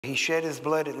He shed his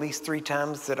blood at least 3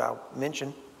 times that I'll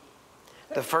mention.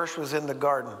 The first was in the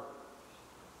garden,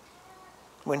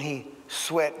 when he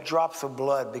sweat drops of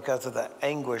blood because of the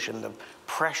anguish and the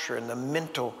pressure and the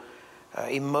mental,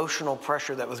 emotional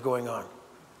pressure that was going on.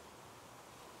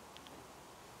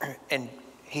 And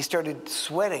he started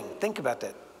sweating. Think about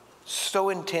that. So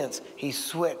intense, he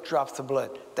sweat drops of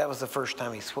blood. That was the first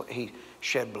time he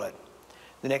shed blood.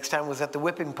 The next time was at the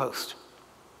whipping post,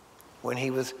 when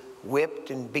he was whipped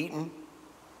and beaten.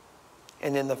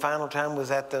 And then the final time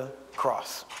was at the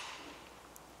cross.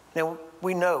 Now,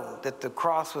 we know that the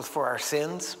cross was for our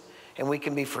sins, and we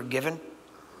can be forgiven.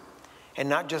 And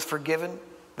not just forgiven,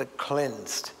 but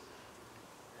cleansed.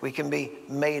 We can be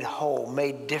made whole,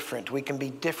 made different. We can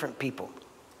be different people.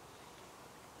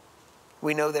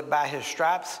 We know that by his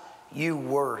stripes, you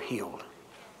were healed.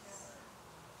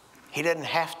 He doesn't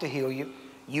have to heal you.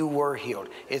 You were healed.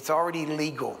 It's already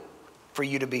legal for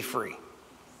you to be free.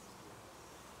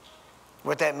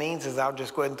 What that means is, I'll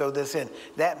just go ahead and throw this in.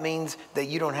 That means that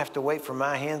you don't have to wait for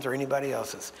my hands or anybody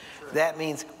else's. That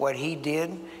means what he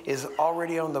did is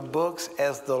already on the books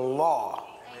as the law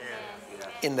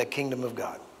in the kingdom of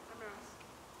God.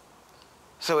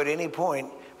 So at any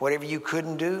point, whatever you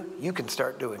couldn't do, you can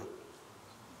start doing.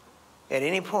 At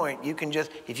any point, you can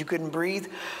just, if you couldn't breathe,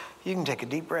 you can take a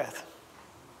deep breath.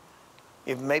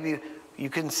 If maybe you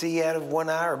couldn't see out of one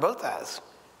eye or both eyes,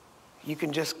 you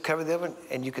can just cover the other one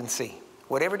and you can see.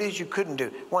 Whatever it is you couldn't do.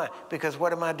 Why? Because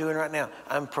what am I doing right now?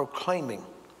 I'm proclaiming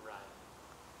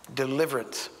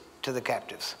deliverance to the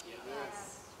captives.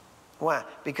 Yes. Why?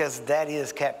 Because that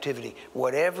is captivity.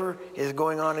 Whatever is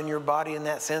going on in your body in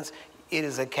that sense, it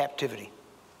is a captivity.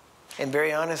 And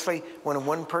very honestly, when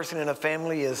one person in a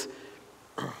family is,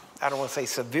 I don't want to say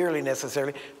severely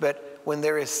necessarily, but when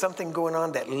there is something going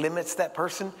on that limits that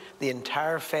person, the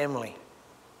entire family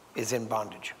is in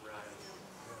bondage.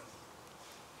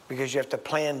 Because you have to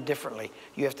plan differently.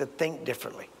 You have to think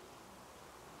differently.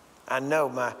 I know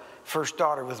my first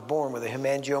daughter was born with a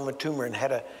hemangioma tumor and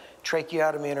had a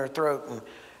tracheotomy in her throat, and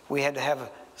we had to have a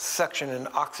suction and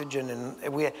oxygen,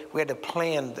 and we had to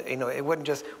plan. You know, it wasn't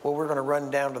just, well, we're going to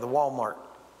run down to the Walmart.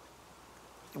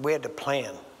 We had to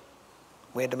plan.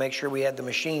 We had to make sure we had the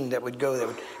machine that would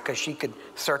go, because she could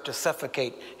start to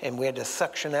suffocate, and we had to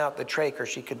suction out the trach, or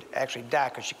she could actually die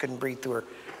because she couldn't breathe through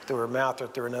her mouth or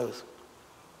through her nose.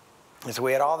 And so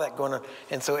we had all that going on,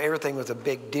 and so everything was a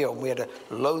big deal. We had to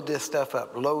load this stuff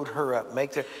up, load her up,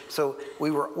 so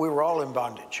we were all in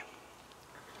bondage.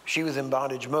 She was in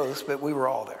bondage most, but we were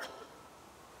all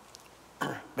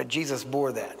there. But Jesus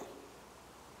bore that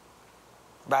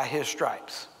by his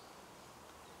stripes.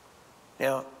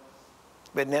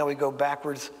 But now we go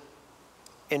backwards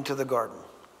into the garden,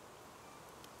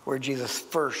 where Jesus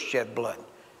first shed blood.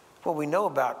 Well, we know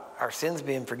about our sins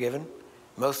being forgiven.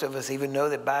 Most of us even know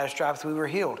that by his stripes we were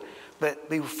healed. But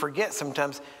we forget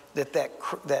sometimes that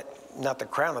not the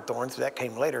crown of thorns, that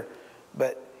came later,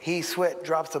 but he sweat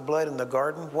drops of blood in the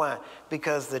garden. Why?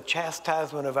 Because the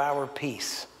chastisement of our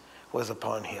peace was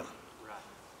upon him.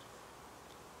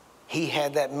 He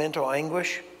had that mental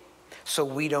anguish, so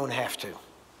we don't have to.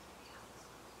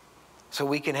 So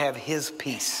we can have his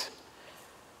peace.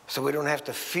 So we don't have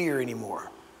to fear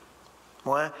anymore.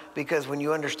 Why? Because when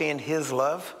you understand his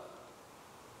love,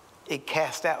 it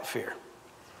casts out fear.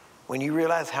 When you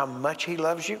realize how much he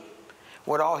loves you,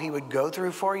 what all he would go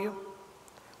through for you,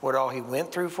 what all he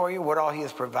went through for you, what all he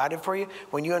has provided for you,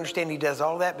 when you understand he does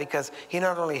all that, because he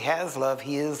not only has love,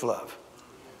 he is love.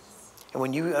 And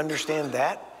when you understand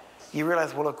that, you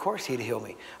realize, well, of course he'd heal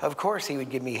me. Of course he would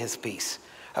give me his peace.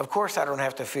 Of course I don't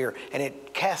have to fear. And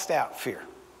it casts out fear.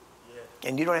 Yeah.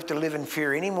 And you don't have to live in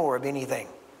fear anymore of anything.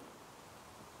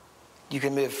 You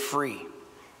can live free.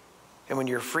 And when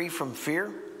you're free from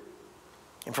fear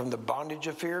and from the bondage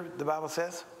of fear, the Bible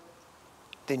says,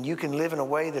 then you can live in a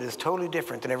way that is totally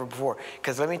different than ever before.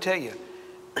 Because let me tell you,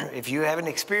 if you haven't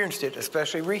experienced it,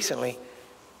 especially recently,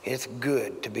 it's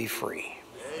good to be free.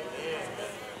 Amen.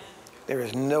 There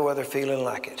is no other feeling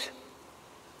like it.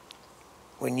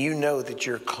 When you know that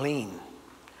you're clean,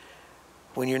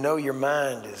 when you know your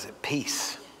mind is at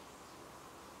peace,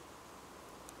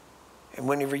 and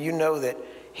whenever you know that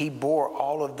he bore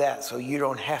all of that so you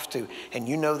don't have to, and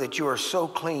you know that you are so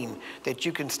clean that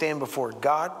you can stand before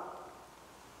God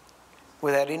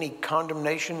without any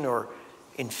condemnation or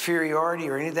inferiority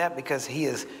or any of that, because he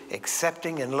is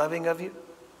accepting and loving of you.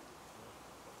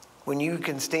 When you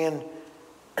can stand,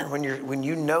 when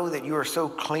you know that you are so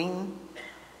clean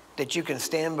that you can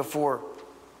stand before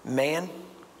man,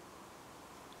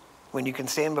 when you can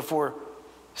stand before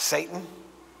Satan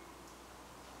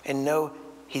and know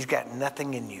he's got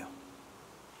nothing in you.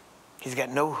 He's got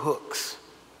no hooks.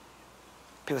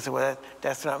 People say, well,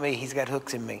 that's not me. He's got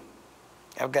hooks in me.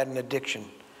 I've got an addiction.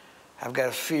 I've got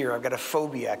a fear. I've got a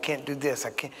phobia. I can't do this. I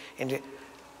can't. And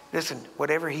listen,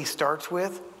 whatever he starts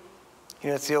with, you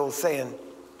know, it's the old saying,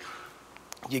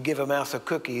 you give a mouse a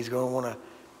cookie, he's going to want a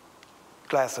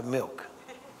glass of milk.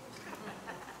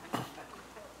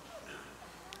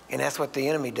 And that's what the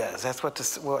enemy does. That's what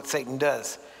Satan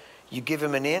does. You give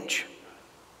him an inch,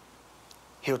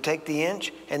 he'll take the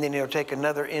inch, and then he'll take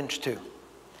another inch too.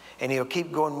 And he'll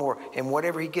keep going more. And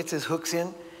whatever he gets his hooks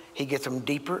in, he gets them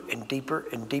deeper and deeper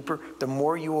and deeper. The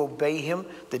more you obey him,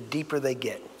 the deeper they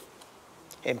get.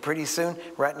 And pretty soon,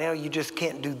 right now, you just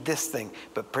can't do this thing.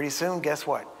 But pretty soon, guess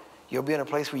what? You'll be in a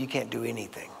place where you can't do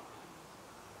anything.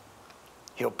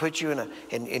 He'll put you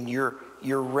in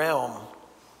your realm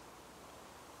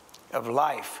of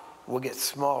life will get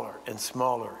smaller and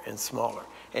smaller and smaller.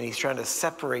 And he's trying to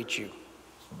separate you.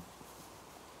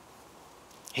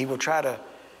 He will try to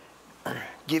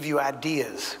give you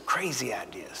ideas, crazy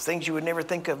ideas, things you would never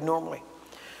think of normally.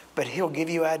 But he'll give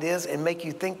you ideas and make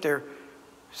you think they're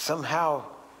somehow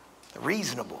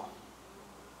reasonable.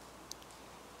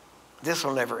 This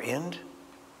will never end.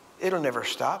 It'll never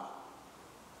stop.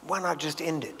 Why not just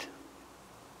end it?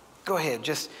 Go ahead,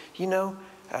 just,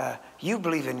 you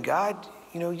believe in God,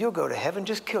 you'll go to heaven,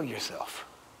 just kill yourself.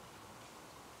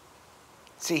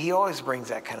 See, he always brings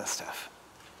that kind of stuff.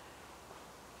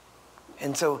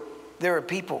 And so there are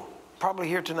people probably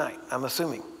here tonight, I'm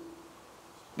assuming,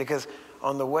 because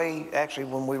on the way, actually,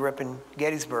 when we were up in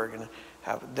Gettysburg, and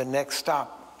the next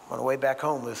stop on the way back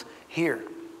home was here.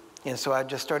 And so I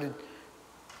just started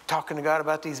talking to God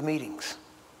about these meetings.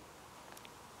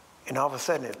 And all of a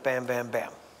sudden, it's bam, bam,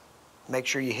 bam. Make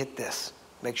sure you hit this.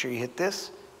 Make sure you hit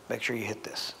this. Make sure you hit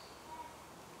this.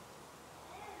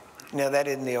 Now, that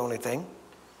isn't the only thing.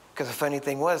 Because the funny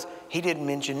thing was, he didn't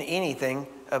mention anything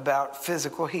about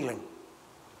physical healing.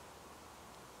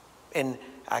 And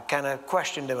I kind of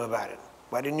questioned him about it.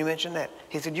 Why didn't you mention that?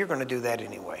 He said, you're going to do that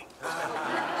anyway.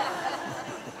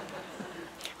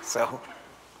 So,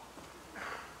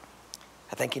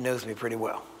 I think he knows me pretty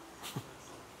well.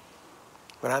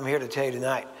 But I'm here to tell you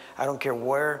tonight, I don't care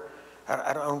where,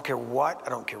 I don't care what, I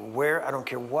don't care where, I don't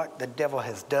care what the devil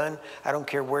has done. I don't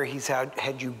care where he's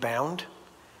had you bound.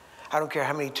 I don't care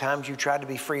how many times you tried to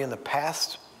be free in the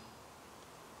past.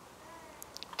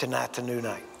 Tonight's a new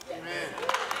night. Amen.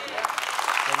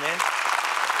 Amen.